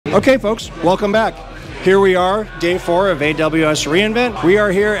Okay, folks, welcome back. Here we are, day 4 of AWS reInvent. We are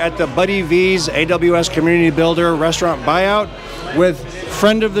here at the Buddy V's AWS Community Builder Restaurant Buyout with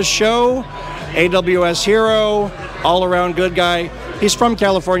friend of the show, AWS hero, all-around good guy. He's from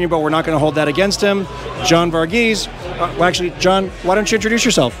California, but we're not going to hold that against him. John Varghese. Well, actually, John, why don't you introduce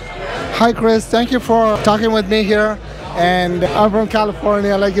yourself? Hi, Chris. Thank you for talking with me here. And I'm from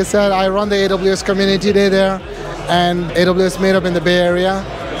California. Like you said, I run the AWS Community Day there, and AWS Meetup in the Bay Area.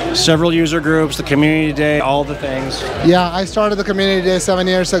 Several user groups, the Community Day, all the things. Yeah, I started the Community Day 7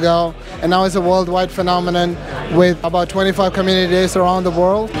 years ago, and now it's a worldwide phenomenon with about 25 Community Days around the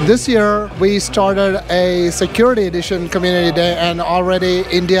world. This year, we started a Security Edition Community Day, and already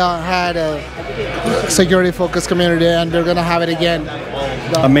India had a security-focused Community Day, and they're going to have it again.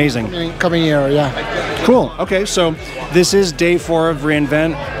 Amazing. Coming year, yeah. Cool. Okay, so this is day 4 of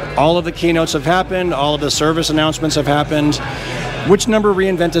reInvent. All of the keynotes have happened. All of the service announcements have happened. Which number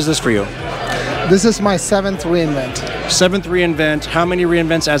reInvent is this for you? This is my 7th reInvent. 7th reInvent. How many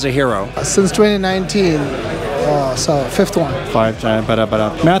reInvents as a hero? Since 2019, so 5th one. 5 times.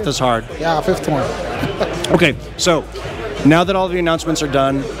 Math is hard. Yeah, 5th one. Okay, so now that all the announcements are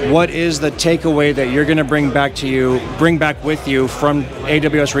done, what is the takeaway that you're going to bring back with you from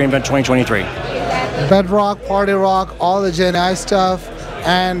AWS reInvent 2023? Bedrock, Party Rock, all the Gen AI stuff,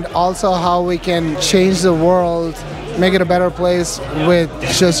 and also how we can change the world, make it a better place with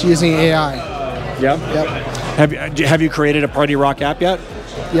just using AI. Yeah? Yep. Have you created a Party Rock app yet?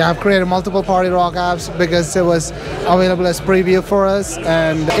 Yeah, I've created multiple Party Rock apps because it was available as preview for us,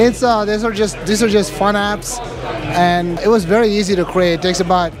 and these are just fun apps, and it was very easy to create. It takes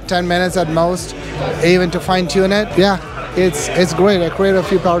about 10 minutes at most, even to fine tune it. Yeah, it's great. I created a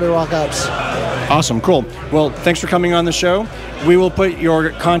few Party Rock apps. Awesome, cool. Well, thanks for coming on the show. We will put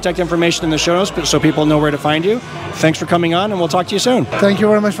your contact information in the show notes so people know where to find you. Thanks for coming on, and we'll talk to you soon. Thank you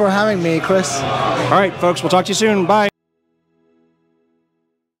very much for having me, Chris. All right, folks, we'll talk to you soon. Bye.